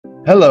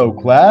Hello,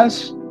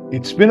 class.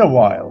 It's been a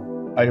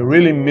while. I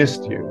really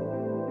missed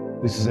you.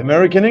 This is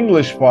American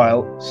English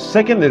File,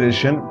 2nd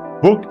edition,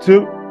 Book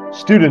 2,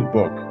 Student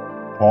Book,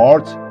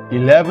 Part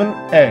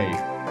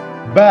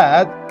 11A,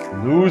 Bad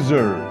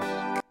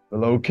Losers.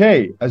 Well,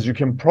 okay, as you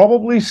can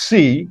probably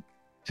see,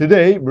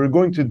 today we're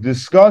going to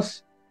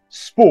discuss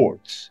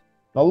sports.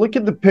 Now look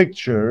at the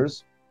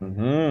pictures.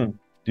 Do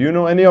you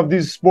know any of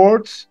these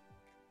sports?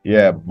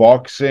 Yeah,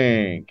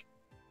 boxing,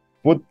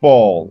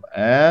 football,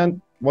 and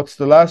what's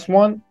the last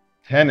one?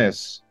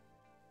 Tennis.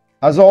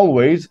 As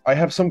always, I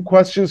have some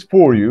questions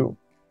for you.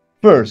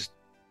 First,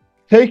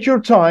 take your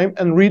time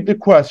and read the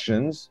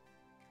questions.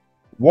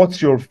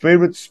 What's your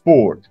favorite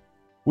sport?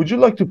 Would you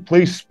like to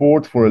play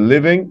sport for a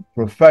living?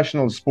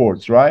 Professional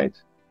sports, right?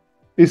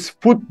 Is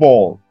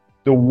football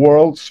the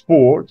world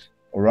sport?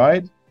 All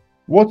right.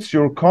 What's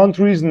your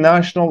country's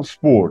national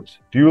sport?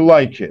 Do you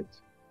like it?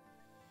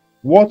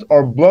 What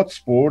are blood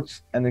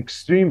sports and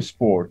extreme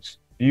sports?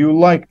 Do you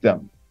like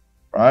them?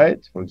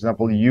 Right? For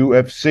example,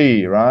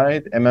 UFC,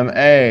 right?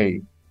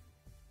 MMA.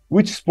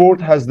 Which sport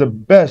has the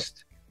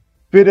best,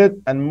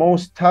 fitted, and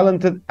most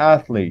talented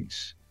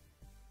athletes?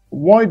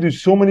 Why do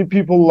so many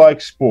people like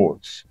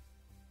sports?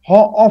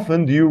 How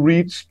often do you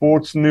read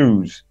sports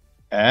news?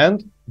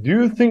 And do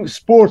you think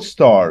sports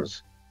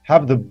stars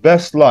have the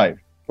best life?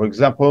 For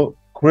example,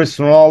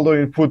 Cristiano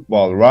Ronaldo in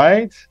football,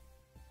 right?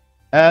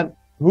 And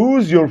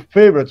who's your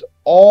favorite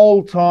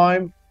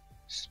all-time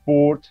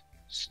sport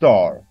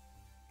star?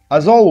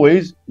 As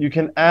always, you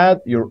can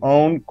add your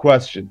own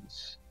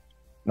questions.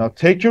 Now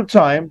take your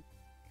time,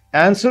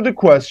 answer the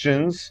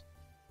questions,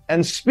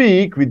 and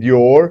speak with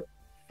your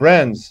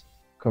friends.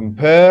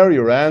 Compare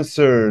your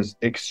answers,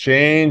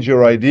 exchange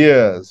your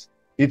ideas.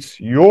 It's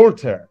your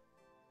turn.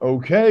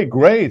 Okay,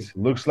 great.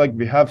 Looks like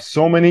we have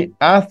so many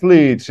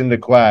athletes in the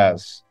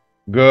class.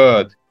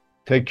 Good.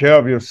 Take care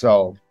of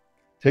yourself.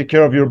 Take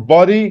care of your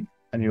body,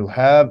 and you'll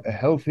have a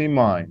healthy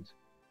mind.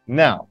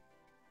 Now,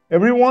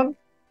 everyone,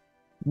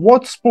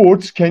 what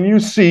sports can you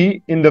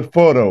see in the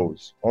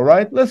photos? All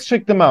right, let's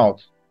check them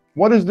out.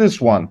 What is this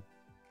one?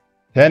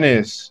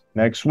 Tennis.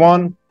 Next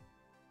one,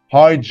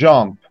 high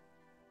jump.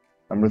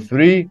 Number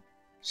 3,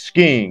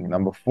 skiing.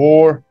 Number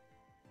 4,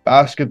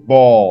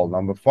 basketball.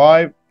 Number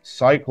 5,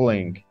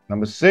 cycling.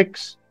 Number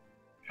 6,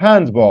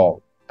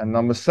 handball. And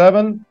number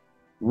 7,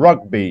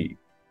 rugby.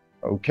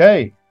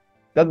 Okay,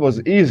 that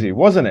was easy,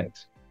 wasn't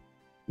it?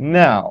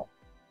 Now,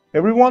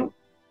 everyone,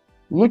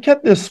 look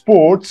at the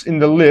sports in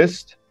the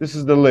list. This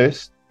is the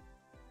list.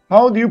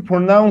 How do you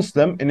pronounce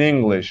them in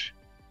English?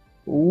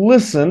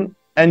 Listen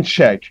and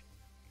check.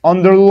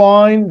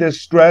 Underline the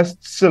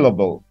stressed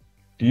syllable.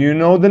 Do you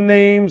know the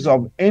names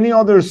of any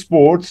other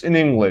sports in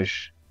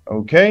English?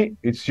 Okay,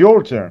 it's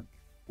your turn.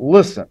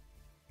 Listen.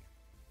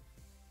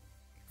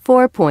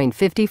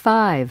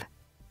 4.55.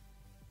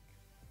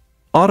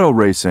 Auto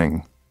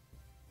racing.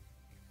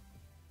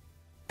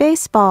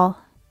 Baseball,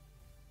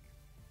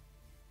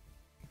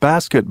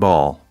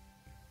 Basketball.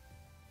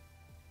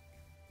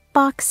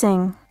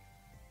 boxing,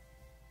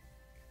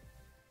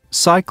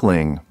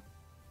 Cycling.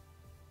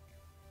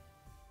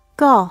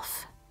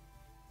 golf,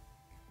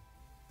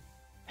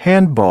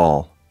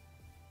 Handball.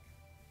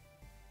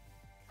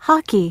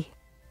 hockey,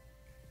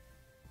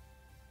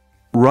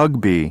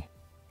 Rugby.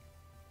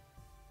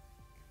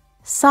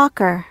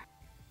 soccer,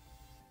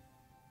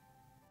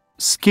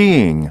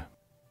 Skiing.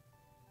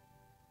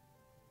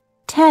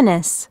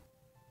 tennis,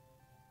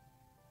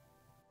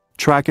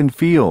 Track and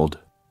field.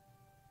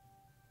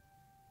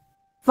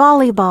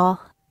 volleyball,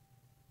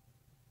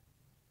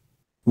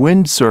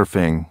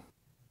 Windsurfing.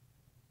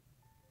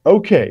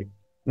 Okay,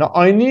 now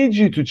I need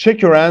you to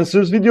check your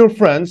answers with your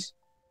friends.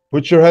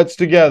 Put your heads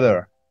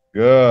together.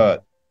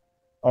 Good.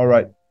 All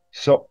right.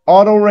 So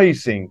auto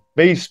racing,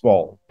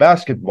 baseball,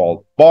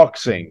 basketball,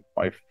 boxing,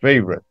 my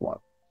favorite one.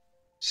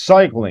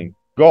 Cycling,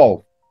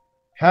 golf,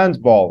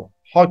 handball,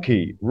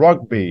 hockey,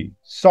 rugby,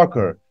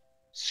 soccer,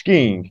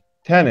 skiing,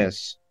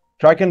 tennis,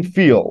 track and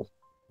field,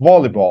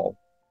 volleyball,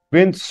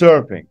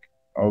 windsurfing.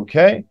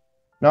 Okay?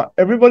 Now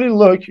everybody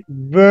look,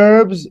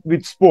 verbs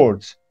with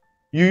sports.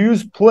 You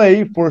use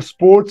play for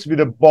sports with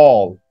a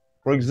ball.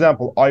 For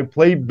example, I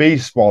play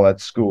baseball at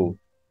school.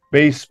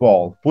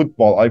 Baseball,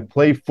 football, I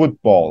play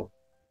football.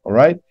 All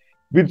right?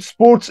 With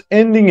sports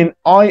ending in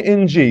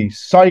ing,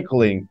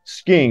 cycling,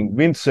 skiing,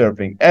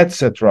 windsurfing,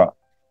 etc.,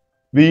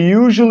 we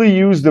usually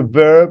use the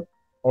verb,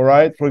 all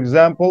right? For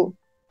example,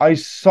 I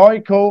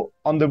cycle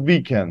on the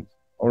weekend,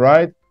 all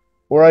right?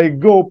 Or I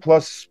go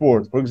plus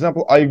sport. For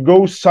example, I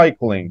go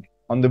cycling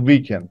on the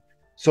weekend.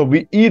 So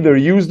we either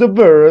use the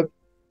verb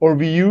or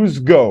we use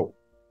go.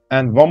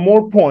 And one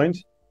more point,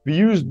 we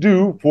use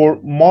do for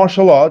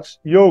martial arts,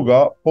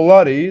 yoga,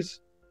 Pilates,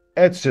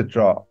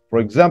 etc. For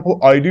example,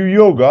 I do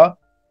yoga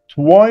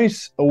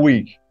twice a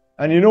week.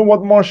 And you know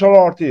what martial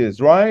art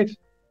is, right?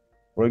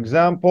 For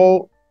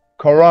example,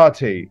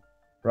 karate,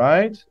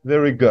 right?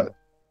 Very good.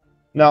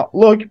 Now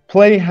look,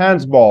 play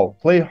handball,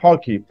 play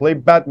hockey, play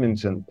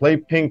badminton, play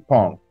ping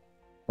pong,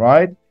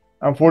 right?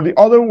 And for the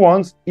other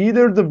ones,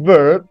 either the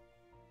verb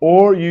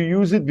or you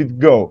use it with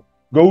go.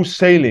 go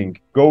sailing,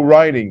 go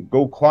riding,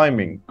 go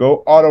climbing,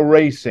 go auto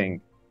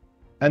racing,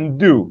 and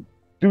do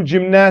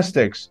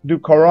gymnastics, do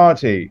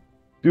karate,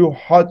 do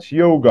hot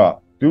yoga,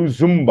 do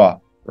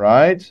Zumba,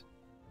 right?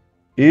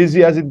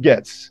 Easy as it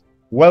gets.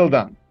 Well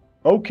done.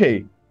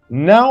 Okay,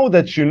 now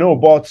that you know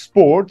about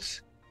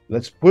sports,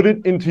 let's put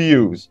it into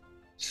use.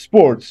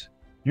 Sports,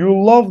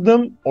 you love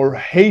them or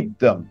hate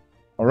them,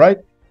 all right?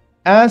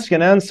 Ask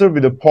and answer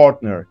with a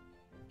partner.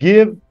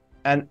 Give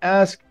and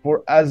ask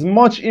for as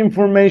much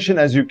information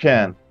as you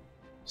can.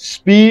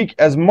 Speak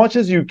as much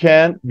as you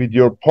can with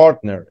your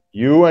partner,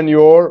 you and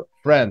your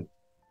friend.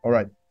 All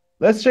right,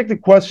 let's check the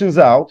questions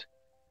out.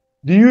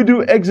 Do you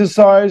do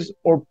exercise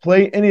or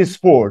play any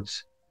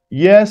sports?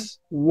 Yes,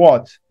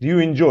 what? Do you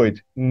enjoy it?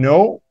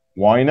 No,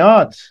 why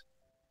not?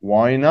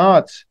 Why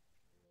not?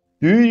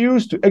 Do you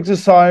used to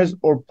exercise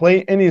or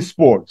play any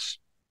sports?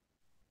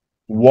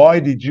 Why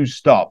did you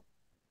stop?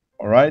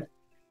 All right.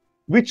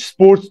 Which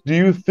sports do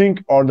you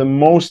think are the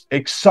most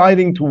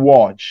exciting to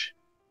watch?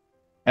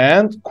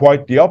 And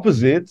quite the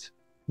opposite,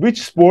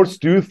 which sports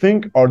do you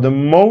think are the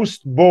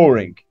most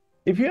boring?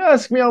 If you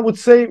ask me, I would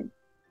say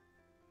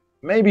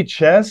maybe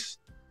chess,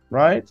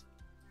 right?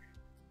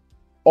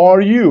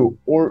 Are you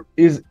or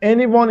is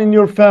anyone in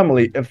your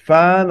family a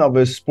fan of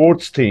a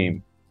sports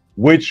team?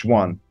 Which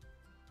one?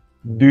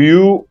 Do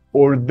you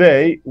or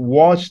they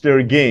watch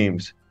their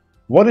games?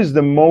 What is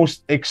the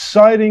most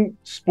exciting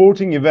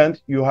sporting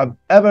event you have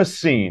ever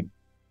seen?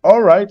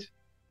 All right,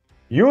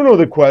 you know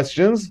the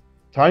questions.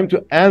 Time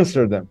to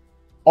answer them.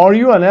 Are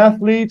you an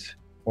athlete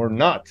or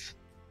not?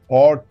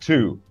 Part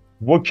 2.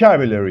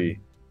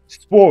 Vocabulary.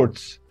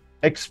 Sports.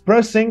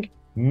 Expressing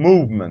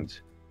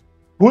movement.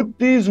 Put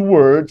these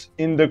words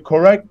in the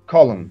correct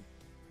column.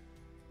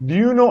 Do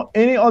you know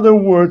any other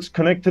words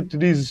connected to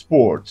these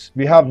sports?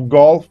 We have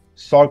golf,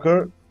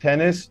 soccer,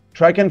 tennis,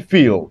 track and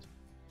field.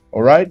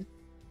 All right?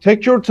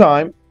 Take your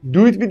time.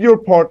 Do it with your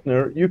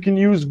partner. You can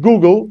use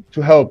Google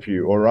to help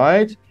you. All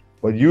right?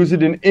 But use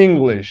it in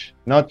English,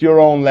 not your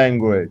own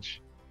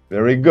language.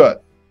 Very good.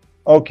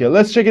 Okay,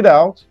 let's check it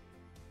out.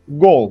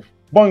 Golf,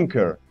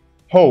 bunker,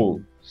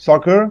 hole,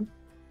 soccer,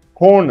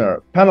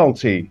 corner,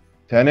 penalty,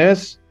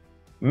 tennis,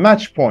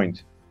 match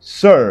point,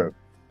 serve,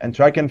 and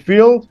track and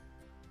field,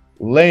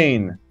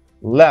 lane,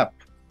 lap.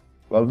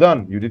 Well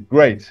done, you did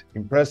great,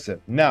 impressive.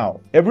 Now,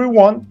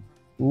 everyone,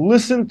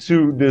 listen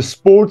to the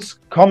sports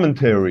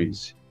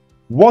commentaries.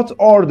 What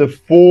are the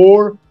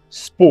 4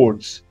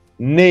 sports?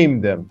 Name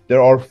them.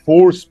 There are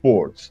 4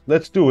 sports.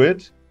 Let's do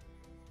it.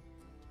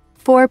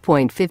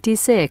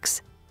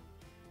 4.56.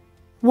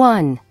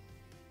 1,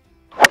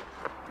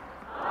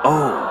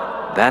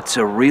 Oh, that's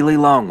a really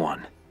long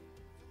one.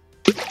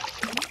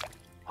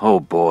 Oh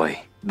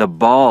boy, the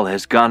ball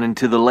has gone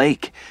into the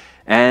lake,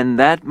 and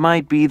that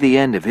might be the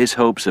end of his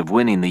hopes of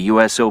winning the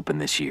US Open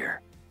this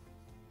year.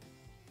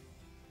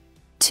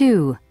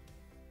 2,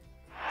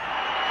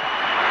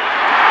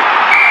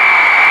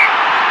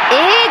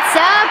 It's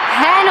a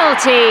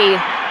penalty!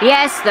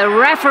 Yes, the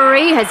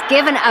referee has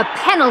given a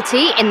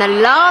penalty in the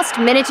last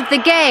minute of the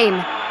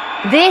game.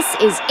 This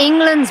is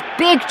England's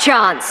big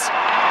chance.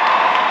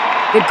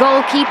 The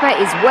goalkeeper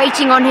is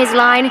waiting on his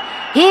line.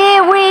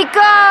 Here we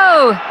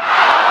go!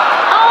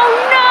 Oh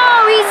no,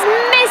 he's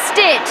missed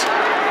it!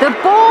 The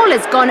ball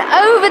has gone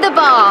over the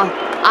bar.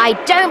 I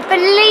don't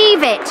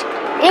believe it.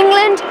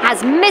 England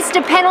has missed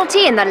a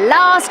penalty in the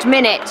last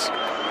minute.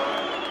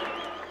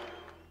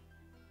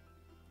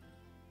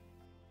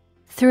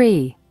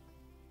 3,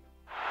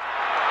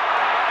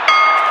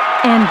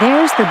 And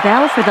there's the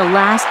bell for the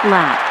last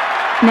lap.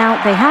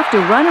 Now they have to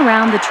run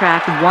around the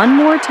track one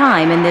more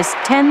time in this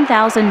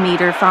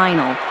 10,000-meter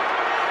final.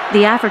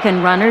 The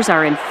African runners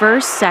are in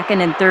first,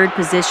 second, and third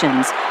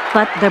positions,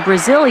 but the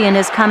Brazilian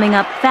is coming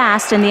up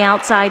fast in the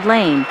outside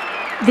lane.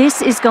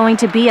 This is going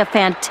to be a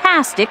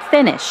fantastic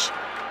finish.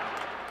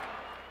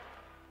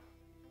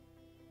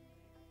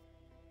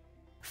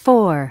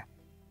 4,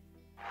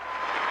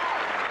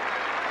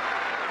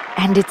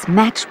 And it's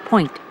match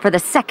point for the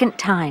second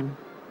time.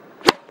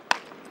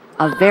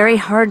 A very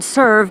hard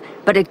serve,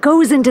 but it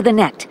goes into the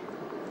net.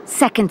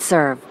 Second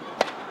serve.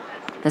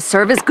 The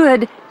serve is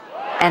good,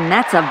 and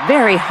that's a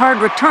very hard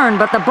return,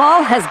 but the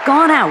ball has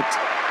gone out.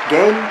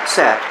 Game,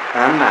 set,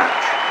 and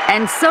match.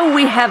 And so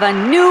we have a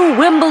new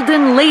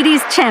Wimbledon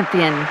ladies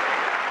champion.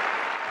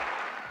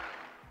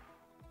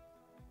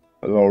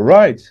 All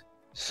right.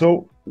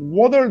 So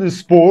what are the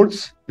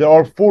sports? There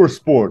are 4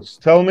 sports.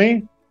 Tell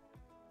me.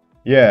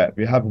 Yeah,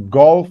 we have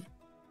golf,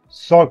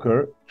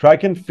 soccer,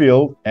 track and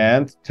field,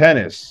 and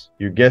tennis.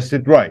 You guessed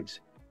it right.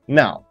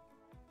 Now,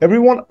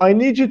 everyone, I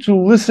need you to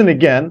listen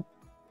again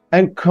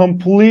and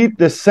complete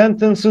the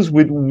sentences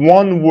with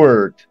one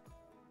word.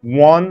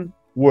 One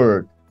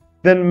word.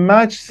 Then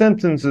match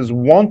sentences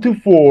 1 to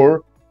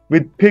 4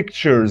 with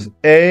pictures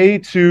A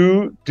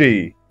to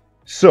D.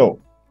 So,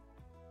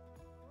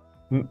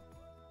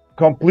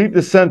 complete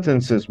the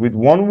sentences with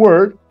one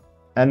word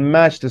and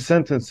match the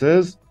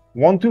sentences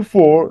 1 to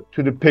 4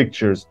 to the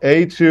pictures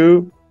A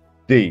to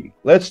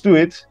Let's do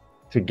it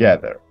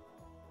together.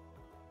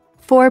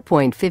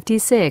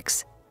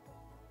 4.56.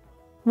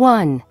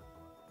 1,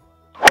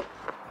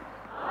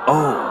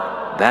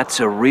 Oh, that's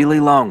a really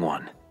long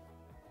one.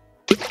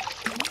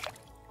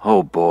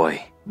 Oh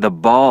boy, the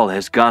ball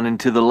has gone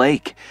into the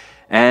lake,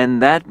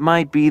 and that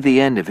might be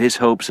the end of his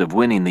hopes of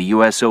winning the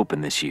US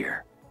Open this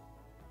year.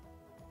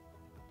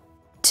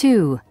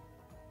 2,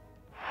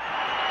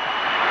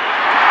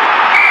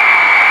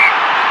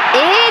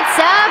 It's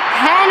a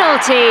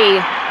penalty!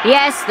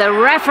 Yes, the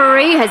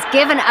referee has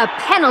given a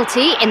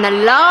penalty in the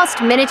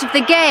last minute of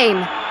the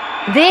game.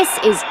 This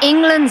is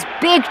England's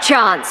big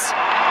chance.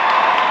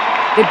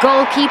 The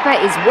goalkeeper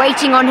is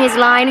waiting on his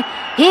line.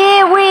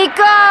 Here we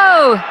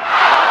go!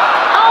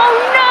 Oh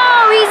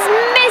no, he's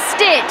missed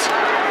it!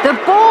 The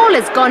ball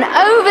has gone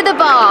over the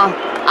bar.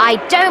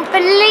 I don't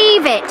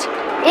believe it.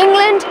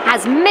 England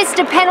has missed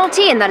a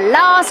penalty in the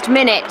last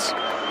minute.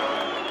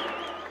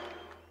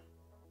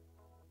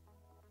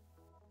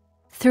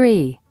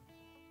 3,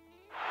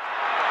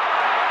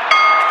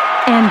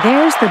 And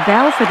there's the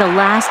bell for the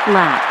last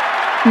lap.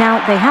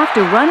 Now they have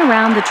to run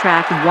around the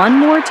track one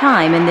more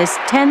time in this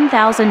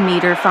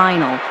 10,000-meter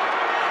final.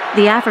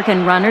 The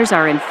African runners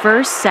are in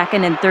first,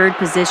 second, and third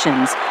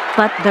positions,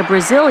 but the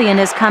Brazilian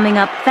is coming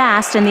up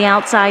fast in the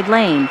outside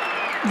lane.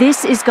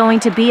 This is going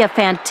to be a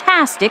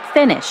fantastic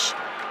finish.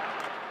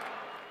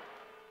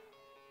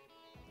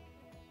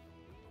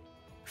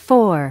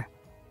 4,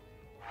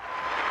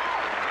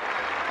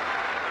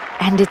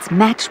 And it's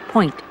match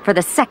point for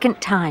the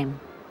second time.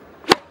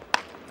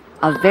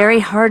 A very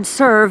hard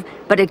serve,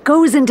 but it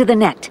goes into the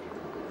net.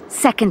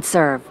 Second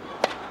serve.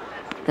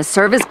 The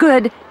serve is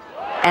good,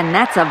 and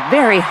that's a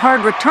very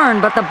hard return,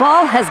 but the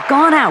ball has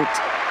gone out.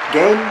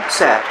 Game,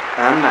 set,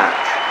 and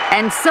match.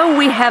 And so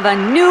we have a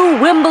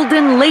new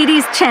Wimbledon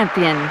ladies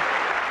champion.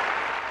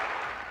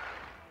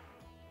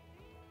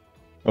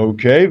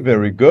 Okay,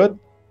 very good.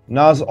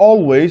 Now, as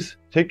always,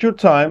 take your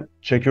time,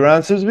 check your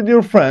answers with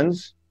your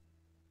friends.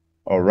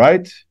 All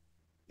right,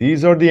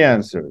 these are the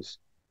answers.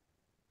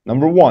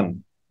 Number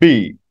 1,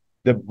 B,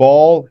 the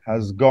ball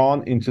has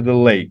gone into the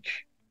lake.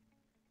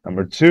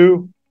 Number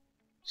 2,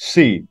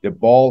 C, the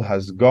ball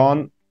has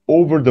gone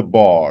over the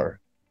bar,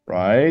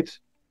 right?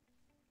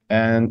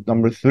 And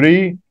number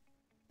 3,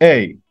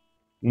 A,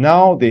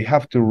 now they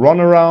have to run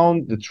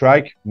around the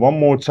track one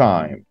more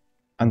time.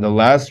 And the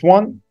last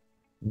one,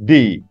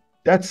 D,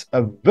 that's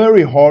a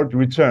very hard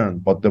return,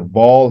 but the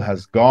ball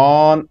has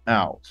gone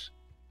out.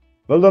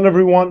 Well done,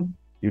 everyone.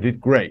 You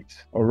did great.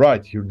 All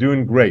right, you're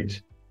doing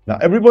great. Now,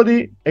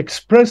 everybody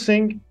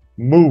expressing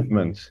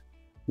movement.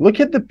 Look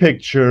at the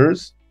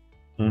pictures.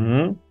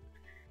 Now,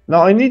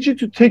 I need you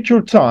to take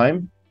your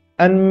time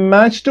and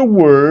match the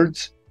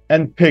words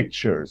and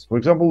pictures. For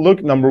example,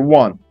 look, number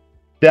 1,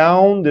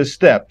 down the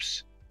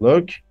steps.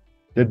 Look,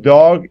 the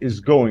dog is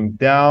going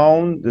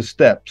down the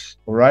steps.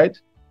 All right?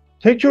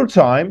 Take your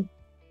time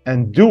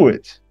and do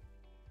it.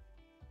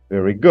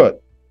 Very good.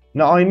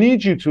 Now, I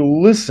need you to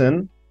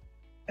listen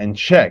and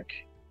check.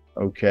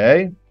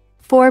 Okay?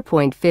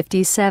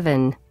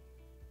 4.57.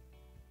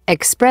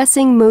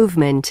 Expressing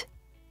movement.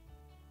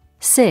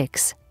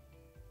 6,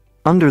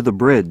 Under the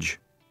bridge.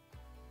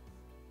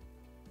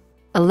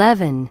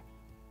 11,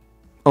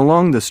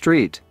 Along the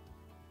street.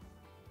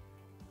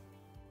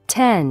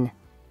 10,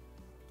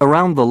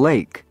 Around the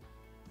lake.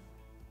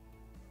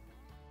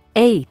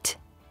 8,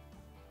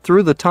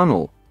 Through the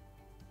tunnel.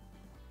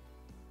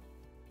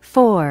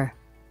 4,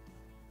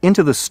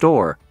 Into the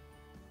store.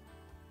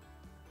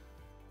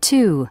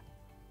 2,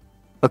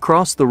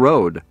 Across the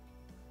road.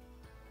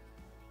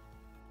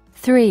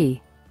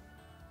 3,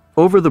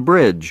 Over the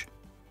bridge.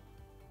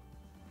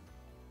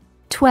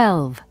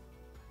 12,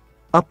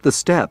 Up the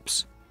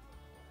steps.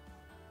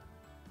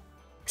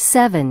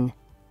 7,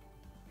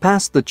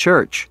 Past the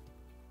church.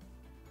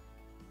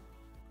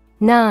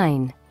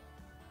 9,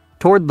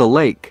 Toward the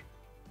lake.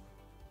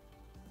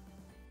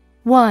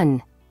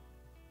 1,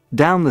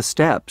 Down the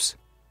steps.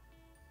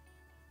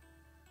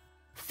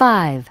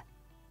 5.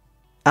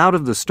 Out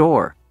of the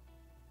store.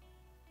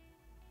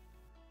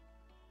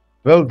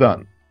 Well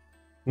done.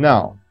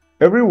 Now,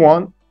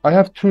 everyone, I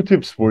have 2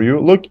 tips for you.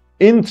 Look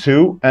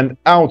into and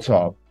out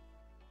of.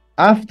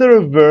 After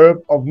a verb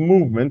of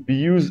movement, we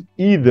use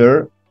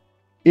either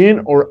in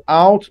or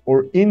out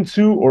or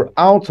into or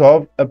out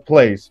of a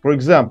place. For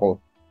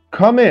example,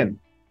 come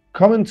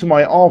into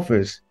my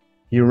office.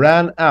 He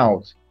ran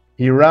out.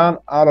 He ran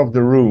out of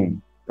the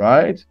room,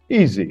 right?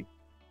 Easy.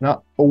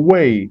 Now,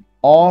 away,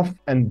 off,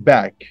 and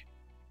back.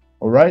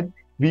 All right?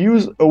 We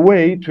use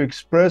away to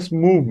express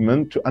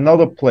movement to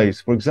another place.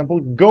 For example,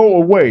 go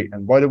away.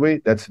 And by the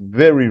way, that's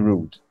very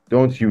rude.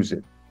 Don't use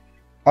it.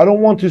 I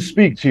don't want to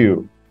speak to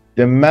you.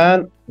 The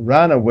man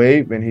ran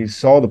away when he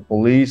saw the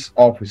police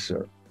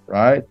officer,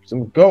 right?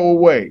 So go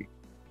away.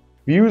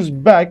 We use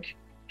back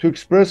to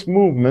express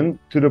movement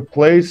to the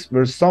place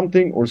where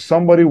something or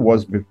somebody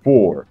was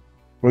before.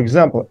 For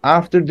example,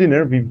 after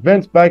dinner, we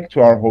went back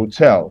to our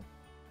hotel.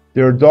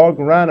 Their dog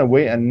ran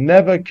away and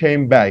never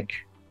came back,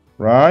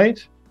 right?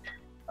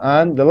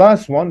 And the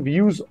last one, we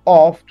use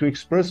off to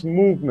express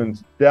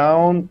movement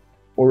down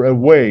or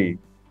away.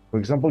 For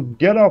example,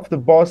 get off the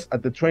bus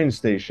at the train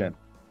station.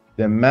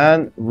 The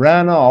man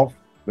ran off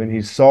when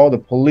he saw the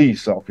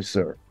police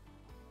officer.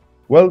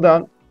 Well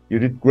done. You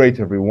did great,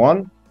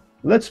 everyone.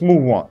 Let's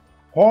move on.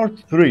 Part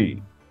 3.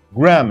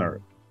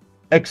 Grammar.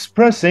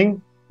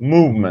 Expressing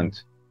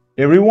movement.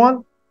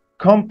 Everyone,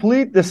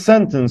 complete the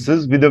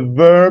sentences with a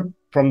verb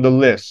from the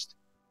list.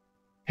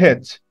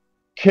 Hit,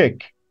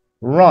 kick,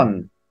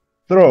 run,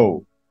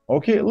 throw.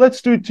 Okay,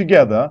 let's do it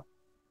together.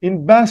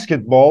 In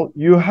basketball,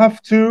 you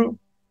have to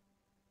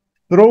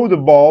throw the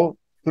ball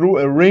through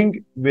a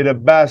ring with a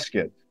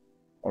basket.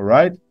 All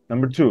right.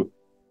 Number 2.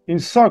 In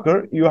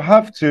soccer, you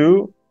have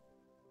to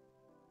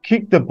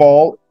kick the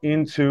ball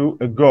into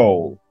a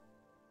goal.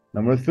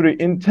 Number 3.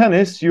 In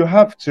tennis, you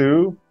have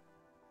to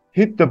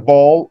hit the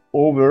ball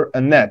over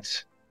a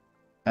net.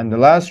 And the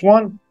last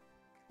one,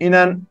 in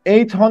an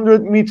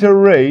 800-meter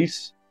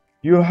race,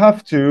 you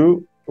have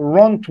to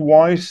run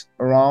twice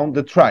around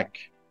the track.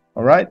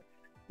 All right.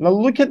 Now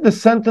look at the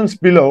sentence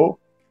below.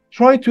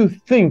 Try to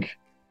think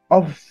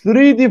of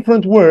 3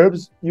 different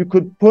verbs you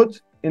could put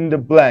in the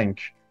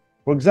blank.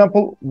 For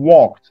example,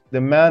 walked.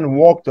 The man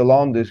walked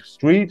along the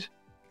street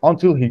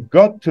until he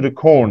got to the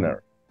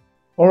corner.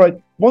 All right,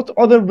 what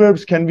other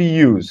verbs can we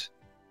use?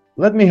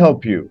 Let me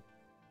help you.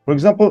 For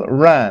example,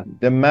 ran.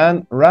 The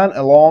man ran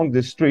along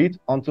the street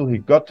until he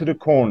got to the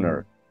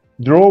corner.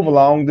 Drove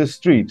along the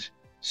street.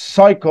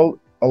 Cycled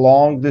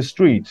along the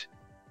street.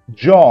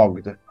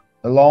 Jogged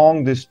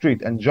along the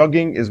street. And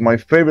jogging is my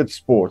favorite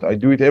sport. I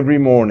do it every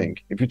morning.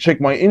 If you check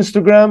my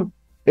Instagram,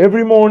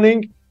 every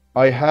morning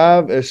I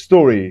have a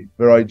story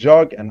where I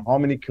jog and how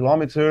many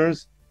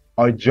kilometers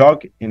I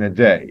jog in a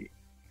day.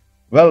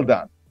 Well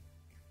done.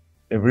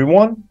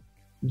 Everyone,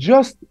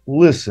 just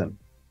listen.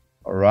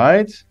 All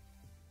right?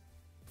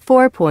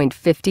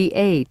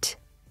 4.58.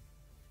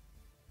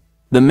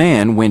 The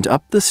man went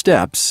up the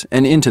steps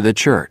and into the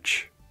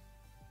church.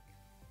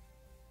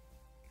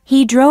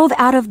 He drove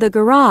out of the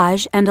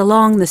garage and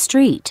along the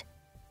street.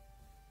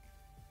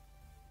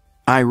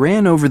 I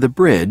ran over the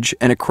bridge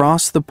and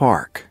across the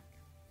park.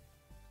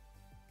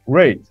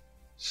 Great.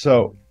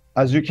 So,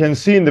 as you can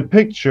see in the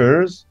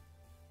pictures,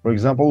 for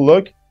example,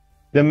 look,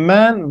 the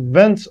man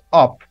went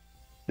up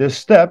the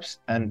steps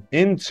and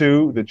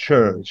into the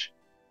church.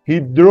 He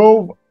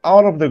drove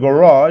out of the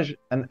garage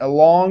and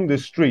along the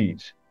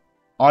street.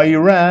 I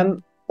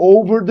ran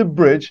over the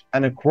bridge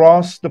and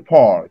across the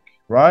park,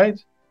 right?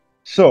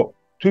 So,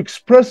 to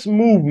express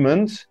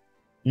movement,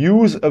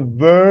 use a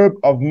verb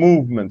of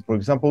movement. For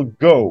example,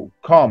 go,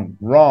 come,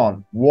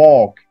 run,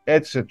 walk,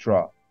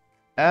 etc.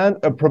 And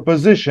a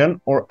preposition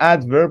or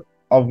adverb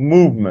of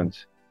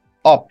movement.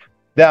 Up,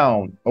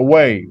 down,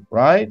 away,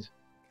 right?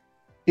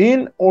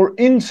 In or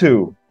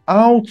into,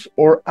 out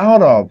or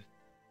out of.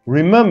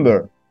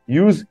 Remember,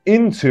 use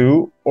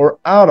into or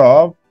out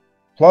of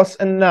plus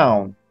a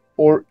noun,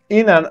 or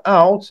in and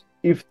out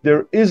if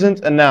there isn't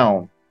a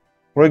noun.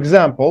 For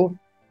example,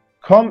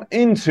 come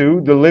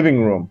into the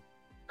living room.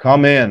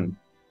 Come in.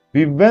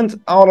 We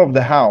went out of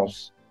the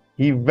house.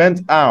 He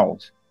went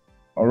out.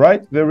 All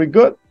right, very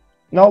good.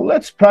 Now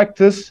let's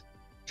practice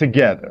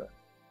together.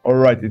 All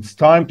right, it's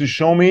time to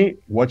show me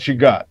what you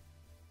got.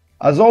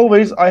 As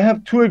always, I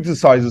have 2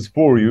 exercises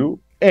for you.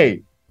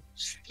 A,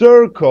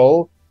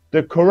 circle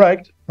the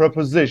correct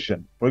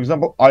preposition. For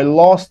example, I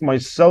lost my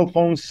cell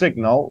phone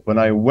signal when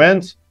I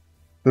went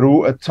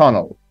through a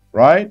tunnel,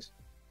 right?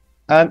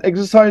 And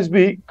exercise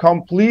B,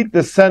 complete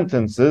the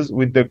sentences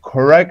with the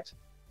correct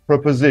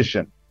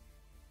preposition.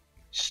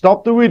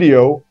 Stop the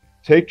video,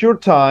 take your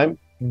time,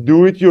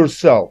 do it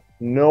yourself.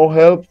 No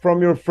help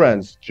from your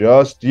friends,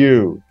 just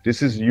you.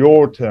 This is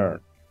your turn.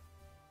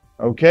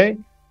 Okay?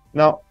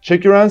 Now,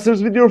 check your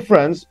answers with your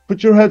friends.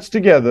 Put your heads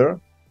together.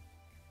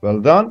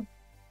 Well done.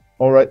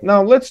 All right,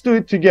 now let's do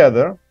it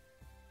together.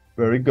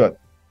 Very good.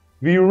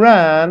 We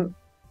ran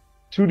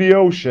to the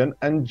ocean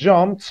and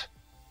jumped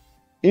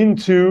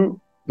into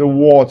the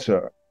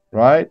water,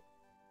 right?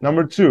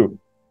 Number 2,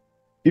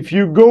 if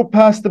you go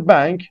past the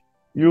bank,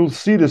 you'll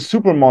see the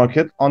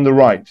supermarket on the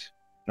right.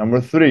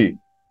 Number 3,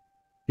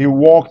 he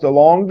walked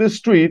along the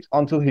street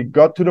until he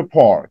got to the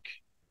park.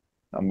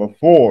 Number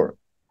 4,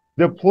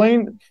 the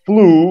plane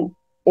flew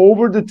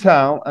over the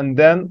town and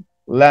then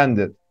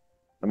landed.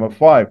 Number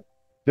 5,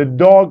 the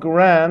dog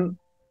ran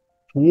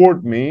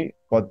toward me,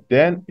 but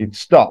then it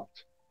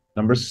stopped.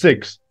 Number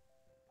 6,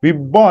 we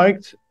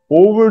biked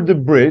over the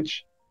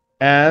bridge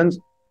and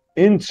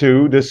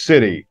into the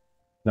city.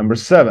 Number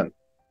 7,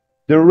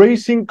 the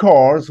racing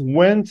cars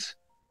went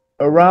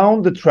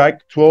around the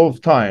track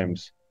 12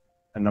 times.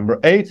 And number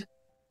 8,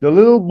 the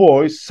little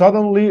boy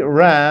suddenly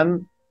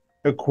ran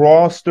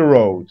across the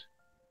road.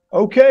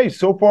 Okay,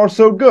 so far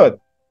so good.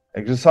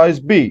 Exercise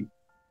B.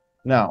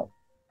 Now,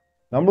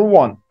 number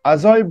 1,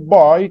 as I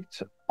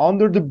biked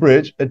under the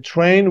bridge, a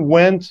train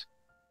went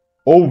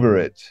over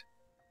it.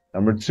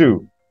 Number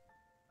 2,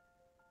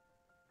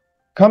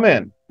 come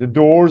in, the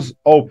doors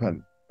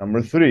open.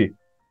 Number 3,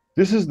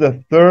 this is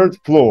the 3rd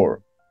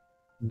floor.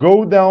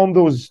 Go down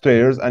those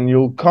stairs and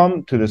you'll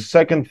come to the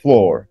 2nd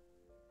floor.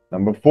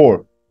 Number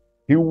 4,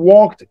 he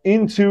walked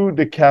into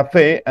the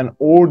cafe and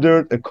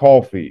ordered a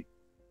coffee.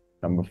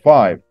 Number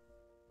 5,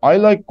 I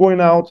like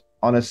going out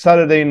on a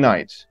Saturday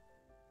night.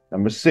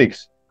 Number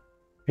 6,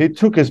 he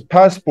took his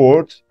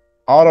passport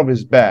out of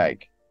his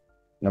bag.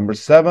 Number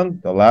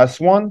 7, the last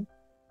one,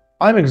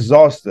 I'm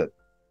exhausted.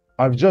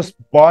 I've just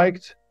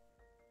biked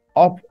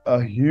up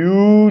a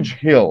huge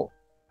hill.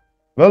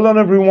 Well done,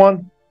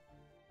 everyone.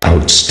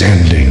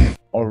 Outstanding.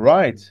 All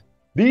right,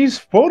 these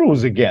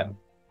photos again.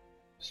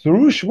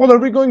 Soroosh, what are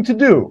we going to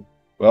do?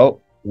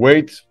 Well,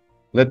 wait,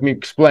 let me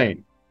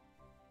explain.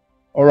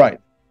 All right,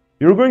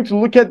 you're going to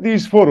look at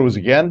these photos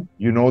again.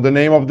 You know the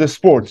name of the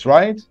sports,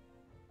 right?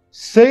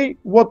 Say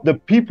what the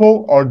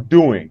people are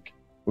doing.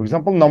 For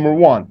example, number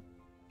 1,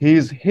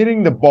 he's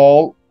hitting the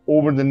ball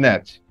over the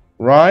net,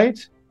 right?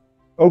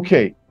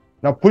 Okay,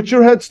 now put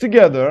your heads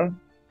together,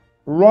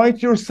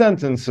 write your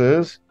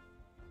sentences,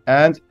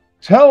 and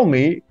tell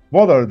me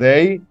what are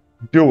they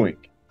doing.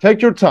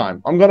 Take your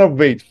time. I'm gonna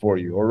wait for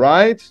you, all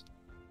right?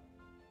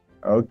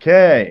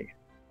 Okay.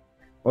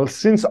 Well,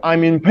 since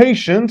I'm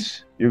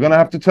impatient, you're gonna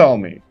have to tell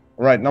me.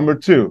 All right, number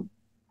 2.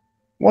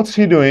 What's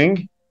he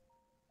doing?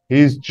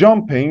 He's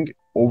jumping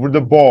over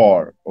the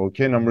bar.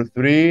 Okay, number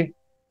 3.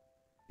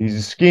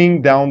 He's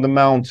skiing down the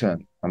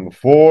mountain. Number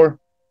 4.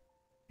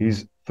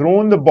 He's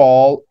throwing the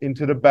ball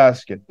into the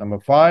basket. Number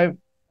 5.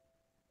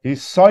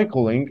 He's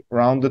cycling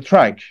around the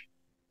track.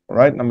 All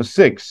right, number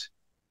 6.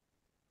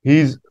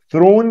 He's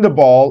throwing the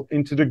ball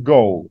into the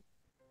goal.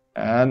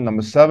 And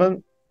number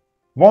 7,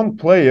 one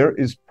player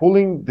is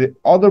pulling the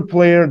other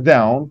player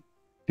down.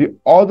 The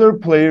other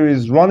player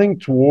is running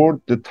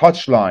toward the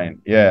touch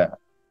line. Yeah.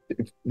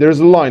 There's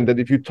a line that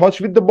if you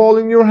touch with the ball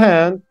in your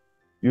hand,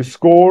 you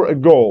score a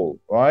goal,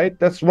 right?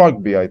 That's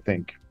rugby, I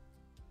think.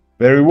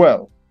 Very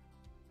well.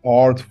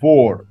 Part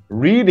 4,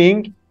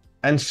 reading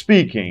and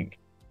speaking.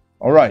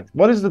 All right,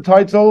 what is the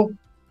title?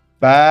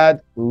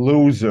 Bad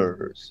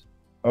Losers.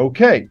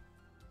 Okay.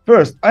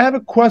 First, I have a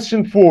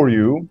question for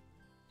you.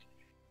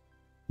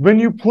 When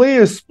you play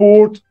a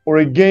sport or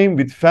a game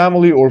with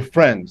family or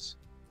friends,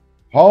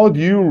 how do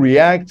you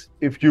react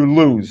if you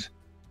lose?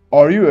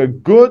 Are you a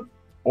good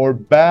or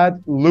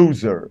bad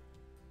loser?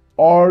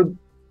 Are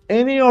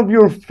any of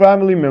your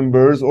family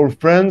members or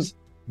friends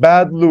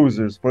bad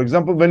losers? For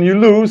example, when you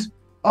lose,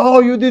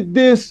 oh, you did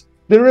this,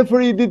 the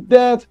referee did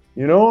that,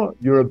 you know,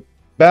 you're a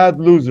bad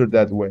loser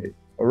that way,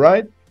 all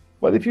right?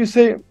 But if you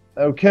say,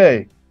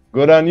 okay,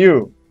 good on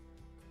you,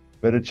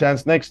 better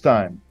chance next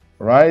time,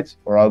 right?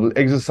 Or I will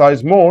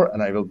exercise more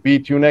and I will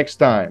beat you next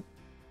time,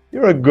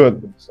 you're a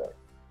good loser.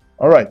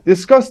 All right,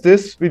 discuss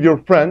this with your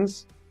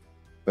friends.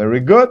 Very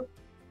good.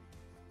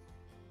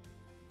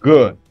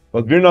 Good,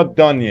 but we're not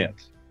done yet.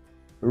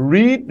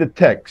 Read the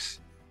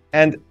text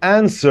and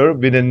answer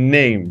with a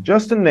name,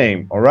 just a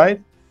name, all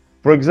right?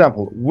 For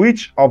example,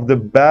 which of the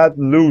bad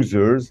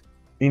losers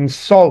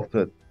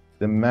insulted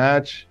the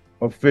match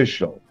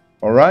official?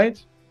 All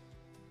right?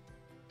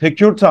 Take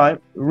your time,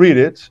 read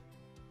it.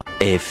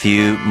 A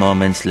few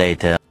moments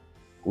later.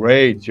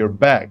 Great, you're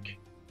back.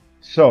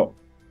 So,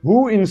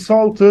 who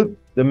insulted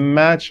the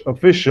match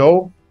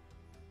official?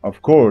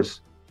 Of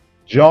course,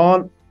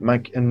 John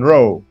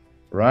McEnroe,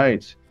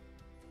 right?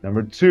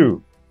 Number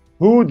 2,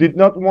 who did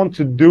not want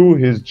to do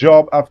his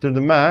job after the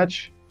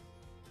match?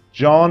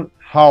 John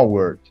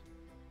Howard.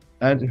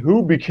 And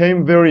who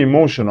became very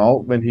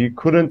emotional when he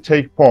couldn't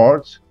take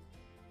part?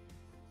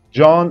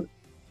 John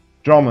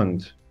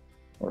Drummond.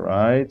 All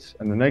right,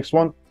 and the next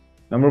one,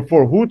 number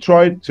 4, who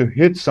tried to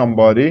hit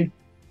somebody?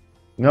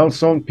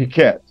 Nelson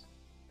Piquet.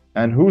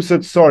 And who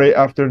said sorry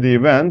after the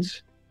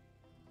event?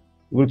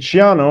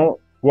 Luciano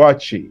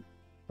Guacci.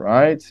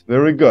 Right,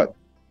 very good.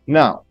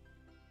 Now,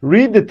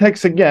 read the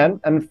text again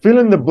and fill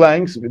in the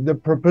blanks with the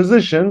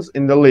prepositions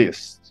in the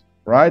list.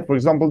 Right, for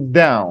example,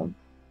 down,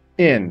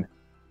 in,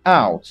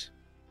 out,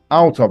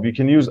 out of. You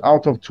can use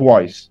out of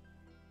twice.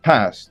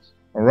 Past.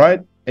 All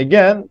right,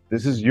 again,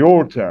 this is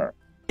your turn.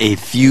 A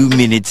few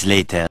minutes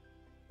later.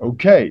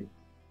 Okay,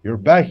 you're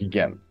back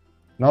again.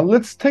 Now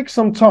let's take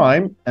some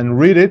time and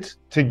read it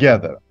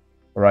together.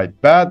 All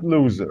right, bad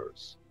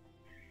losers.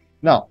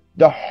 Now,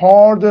 the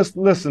hardest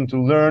lesson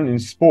to learn in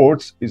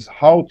sports is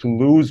how to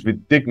lose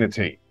with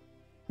dignity,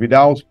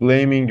 without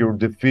blaming your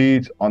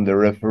defeat on the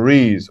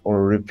referees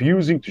or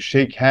refusing to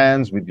shake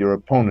hands with your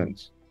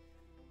opponents.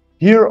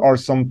 Here are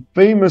some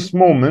famous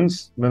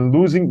moments when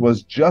losing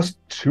was just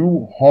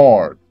too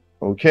hard.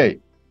 Okay.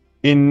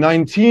 In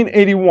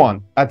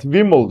 1981, at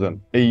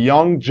Wimbledon, a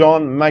young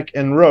John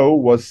McEnroe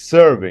was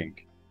serving.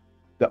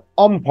 The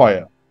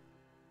umpire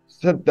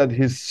said that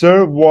his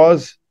serve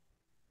was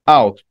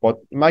out, but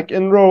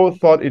McEnroe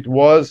thought it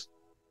was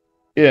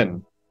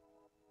in.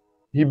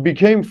 He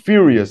became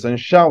furious and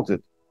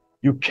shouted,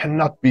 "You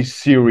cannot be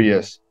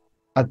serious,"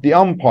 at the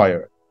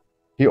umpire.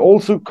 He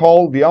also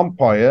called the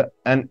umpire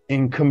an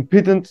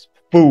incompetent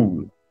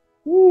fool.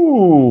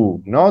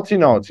 Ooh, naughty,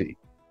 naughty.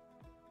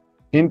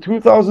 In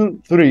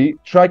 2003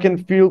 Track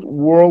and Field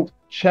World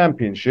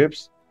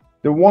Championships,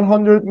 the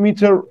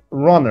 100-meter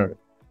runner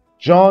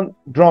John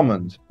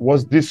Drummond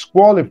was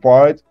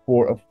disqualified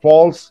for a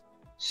false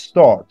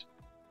start.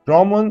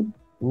 Drummond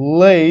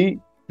lay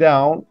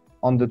down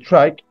on the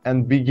track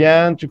and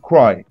began to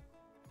cry.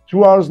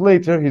 2 hours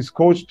later, his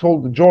coach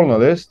told the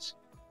journalists,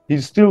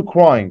 "He's still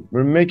crying.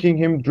 We're making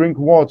him drink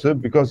water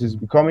because he's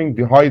becoming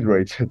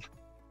dehydrated."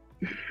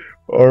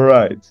 All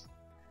right.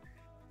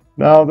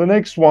 Now, the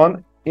next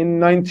one. In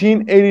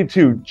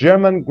 1982,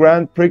 German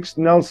Grand Prix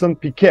Nelson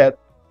Piquet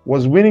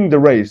was winning the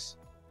race.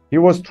 He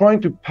was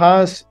trying to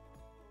pass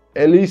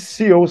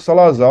Eliseo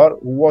Salazar,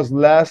 who was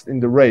last in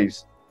the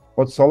race,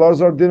 but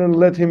Salazar didn't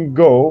let him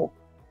go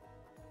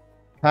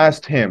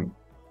past him,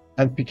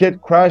 and Piquet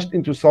crashed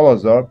into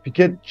Salazar.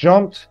 Piquet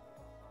jumped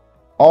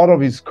out of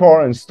his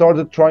car and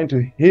started trying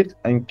to hit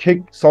and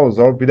kick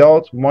Salazar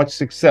without much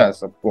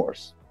success, of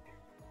course.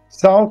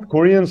 South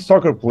Korean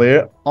soccer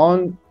player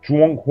An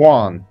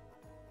Jung-hwan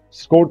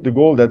scored the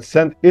goal that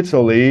sent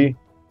Italy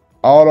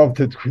out of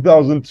the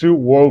 2002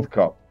 World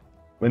Cup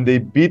when they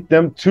beat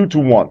them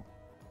 2-1.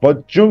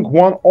 But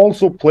Jung-hwan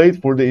also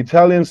played for the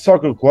Italian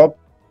soccer club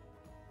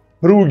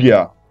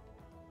Perugia.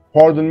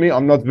 Pardon me,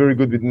 I'm not very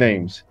good with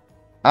names.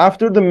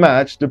 After the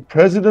match, the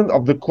president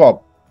of the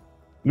club,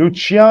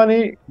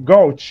 Luciani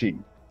Gauci,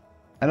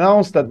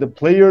 announced that the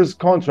player's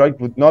contract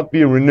would not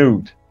be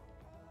renewed.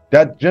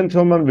 That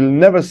gentleman will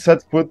never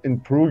set foot in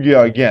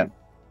Perugia again.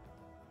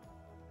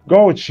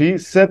 Gauci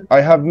said,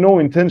 "I have no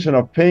intention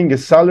of paying a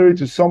salary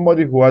to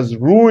somebody who has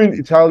ruined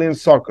Italian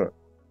soccer."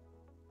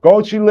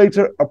 Gauci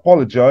later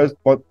apologized,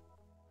 but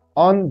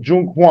An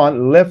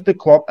Jung-hwan left the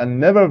club and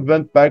never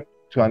went back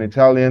to an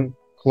Italian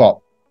club.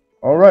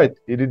 All right,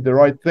 he did the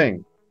right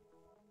thing.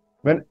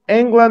 When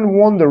England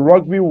won the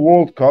Rugby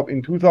World Cup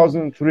in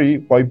 2003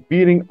 by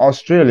beating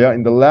Australia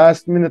in the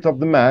last minute of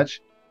the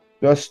match,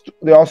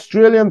 the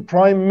Australian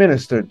Prime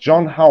Minister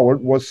John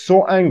Howard was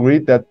so angry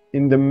that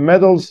in the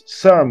medals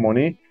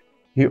ceremony,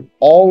 he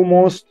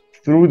almost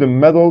threw the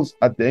medals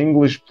at the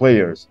English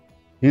players.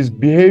 His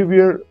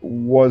behavior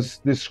was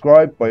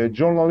described by a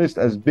journalist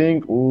as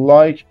being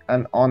like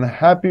an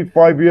unhappy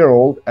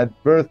 5-year-old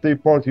at birthday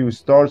party who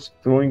starts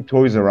throwing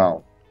toys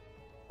around.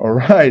 All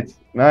right,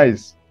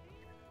 nice.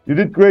 You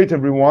did great,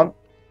 everyone.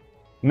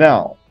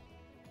 Now,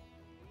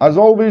 as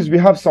always, we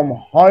have some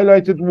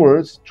highlighted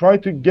words. Try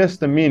to guess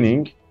the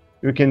meaning.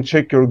 You can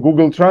check your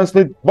Google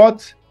Translate,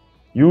 but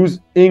use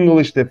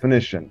English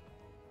definition.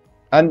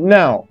 And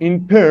now,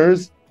 in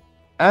pairs,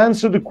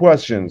 answer the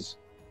questions.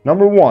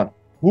 Number 1,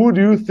 who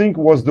do you think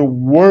was the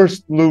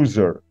worst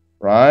loser,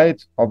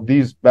 right, of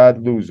these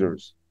bad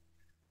losers?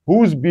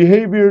 Whose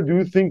behavior do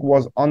you think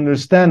was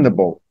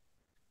understandable?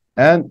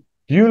 And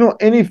do you know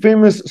any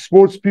famous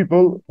sports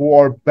people who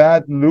are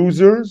bad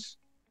losers?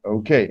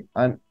 Okay,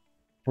 and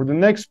for the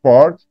next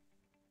part,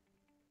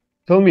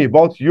 tell me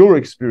about your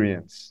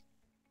experience.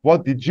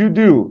 What did you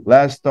do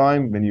last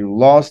time when you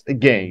lost a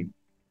game?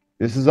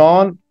 This is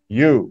on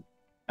you.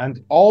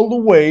 And all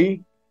the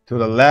way to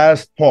the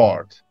last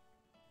part,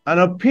 an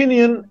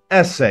opinion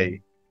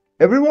essay.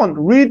 Everyone,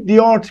 read the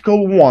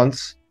article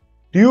once.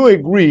 Do you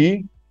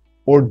agree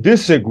or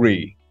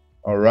disagree?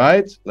 All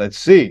right, let's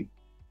see.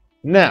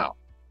 Now,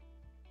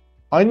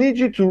 I need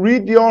you to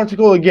read the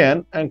article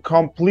again and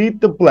complete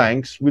the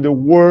blanks with a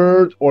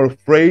word or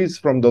phrase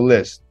from the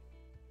list.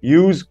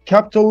 Use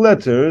capital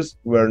letters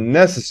where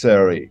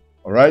necessary.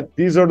 All right,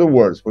 these are the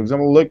words. For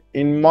example, look,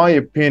 in my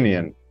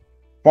opinion,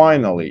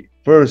 finally,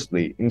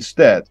 firstly,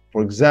 instead,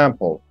 for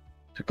example,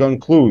 to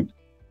conclude,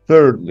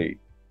 thirdly.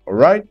 All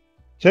right,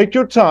 take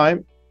your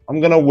time. I'm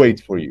gonna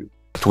wait for you.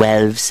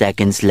 12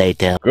 seconds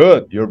later.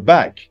 Good, you're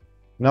back.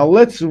 Now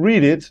let's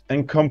read it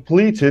and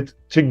complete it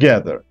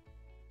together.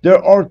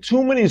 There are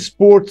too many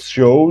sports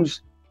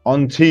shows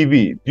on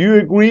TV. Do you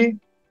agree?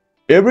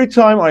 Every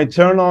time I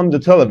turn on the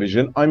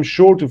television, I'm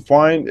sure to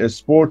find a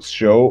sports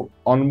show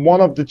on one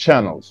of the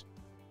channels.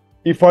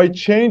 If I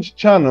change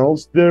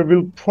channels, there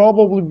will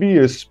probably be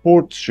a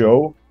sports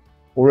show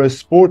or a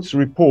sports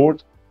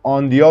report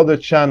on the other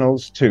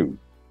channels too,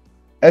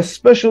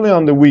 especially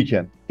on the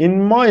weekend.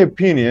 In my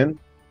opinion,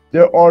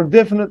 there are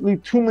definitely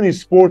too many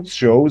sports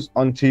shows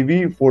on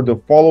TV for the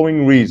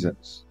following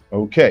reasons.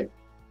 Okay,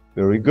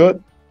 very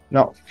good.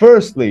 Now,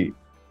 firstly,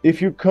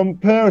 if you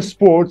compare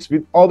sports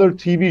with other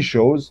TV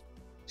shows,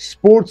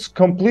 sports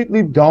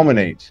completely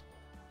dominate.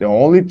 The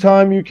only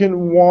time you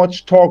can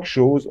watch talk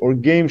shows or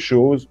game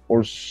shows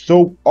or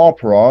soap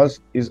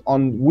operas is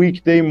on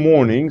weekday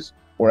mornings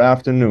or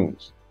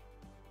afternoons.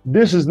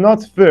 This is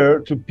not fair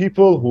to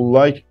people who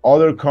like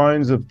other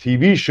kinds of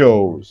TV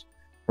shows.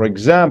 For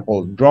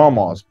example,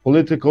 dramas,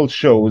 political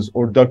shows,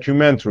 or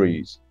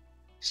documentaries.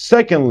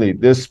 Secondly,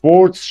 the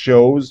sports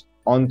shows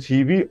on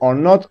TV are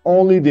not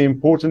only the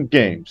important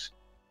games.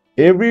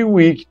 Every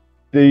week,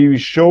 they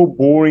show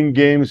boring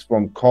games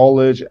from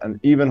college and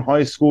even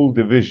high school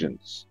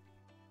divisions.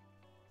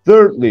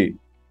 Thirdly,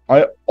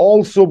 I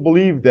also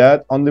believe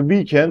that on the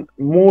weekend,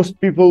 most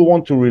people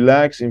want to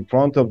relax in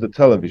front of the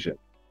television.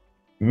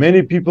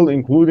 Many people,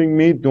 including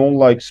me, don't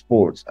like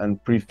sports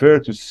and prefer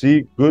to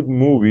see good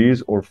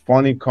movies or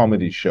funny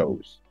comedy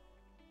shows.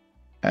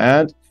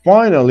 And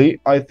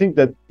finally, I think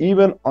that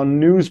even on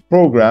news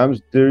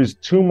programs, there is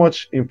too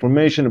much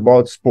information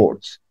about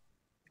sports.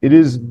 It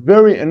is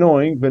very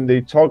annoying when they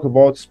talk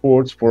about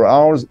sports for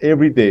hours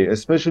every day,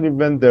 especially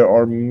when there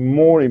are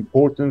more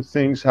important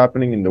things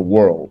happening in the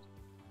world.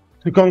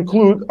 To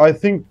conclude, I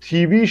think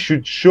TV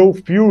should show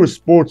fewer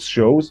sports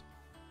shows,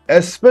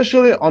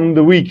 especially on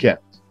the weekend.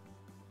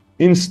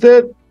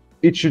 Instead,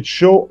 it should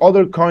show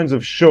other kinds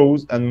of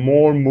shows and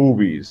more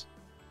movies.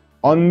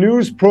 On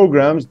news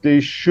programs,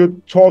 they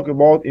should talk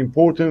about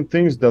important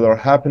things that are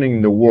happening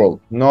in the world,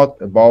 not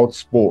about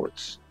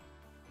sports.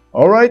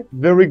 All right,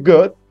 very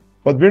good,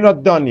 but we're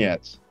not done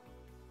yet.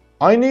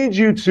 I need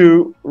you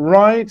to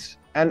write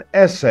an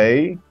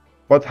essay,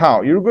 but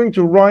how? You're going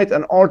to write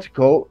an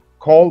article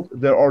called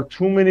 "There Are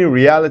Too Many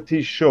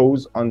Reality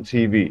Shows on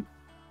TV."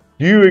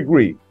 Do you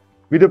agree?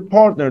 With a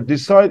partner,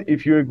 decide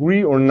if you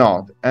agree or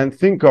not, and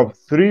think of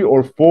 3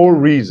 or 4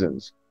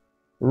 reasons.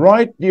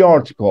 Write the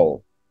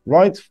article.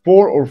 Write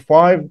 4 or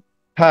 5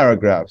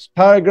 paragraphs.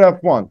 Paragraph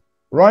 1,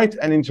 write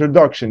an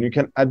introduction. You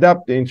can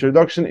adapt the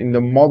introduction in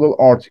the model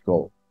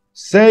article.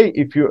 Say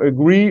if you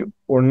agree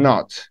or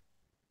not.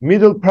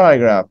 Middle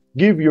paragraph,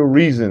 give your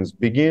reasons.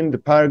 Begin the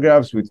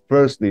paragraphs with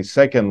firstly,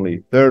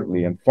 secondly,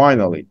 thirdly, and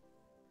finally.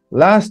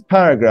 Last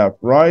paragraph,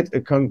 write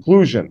a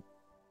conclusion.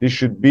 This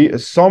should be a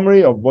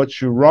summary of what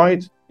you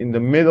write in the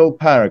middle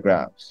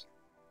paragraphs.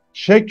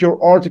 Check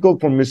your article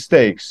for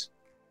mistakes,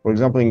 for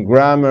example, in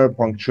grammar,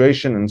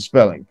 punctuation, and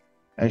spelling,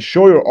 and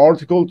show your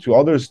article to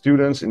other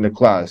students in the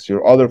class,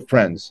 your other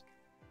friends.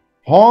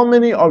 How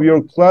many of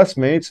your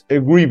classmates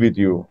agree with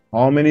you?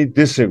 How many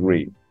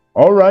disagree?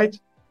 All right,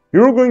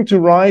 you're going to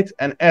write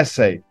an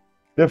essay.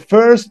 The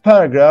first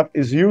paragraph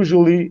is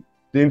usually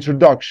the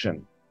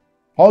introduction.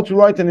 How to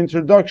write an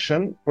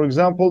introduction? For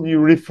example, you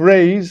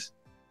rephrase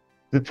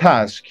the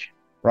task,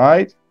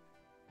 right?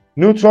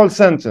 Neutral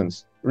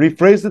sentence.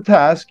 Rephrase the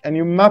task and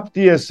you map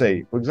the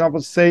essay. For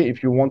example, say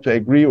if you want to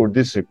agree or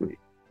disagree.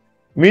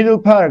 Middle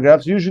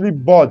paragraphs, usually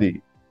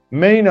body,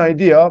 main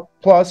idea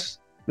plus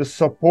the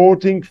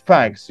supporting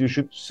facts. You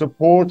should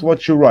support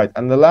what you write.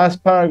 And the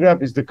last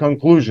paragraph is the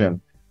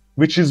conclusion,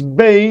 which is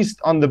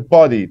based on the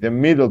body, the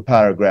middle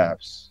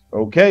paragraphs.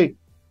 Okay,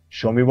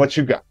 show me what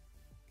you got.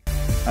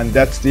 And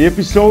that's the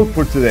episode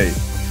for today.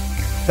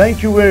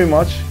 Thank you very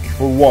much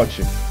for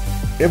watching.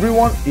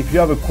 Everyone, if you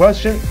have a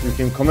question, you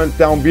can comment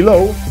down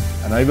below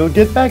and I will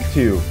get back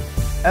to you.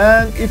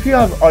 And if you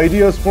have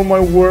ideas for my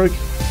work,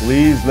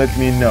 please let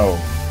me know.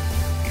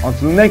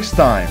 Until next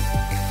time,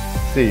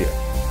 see you.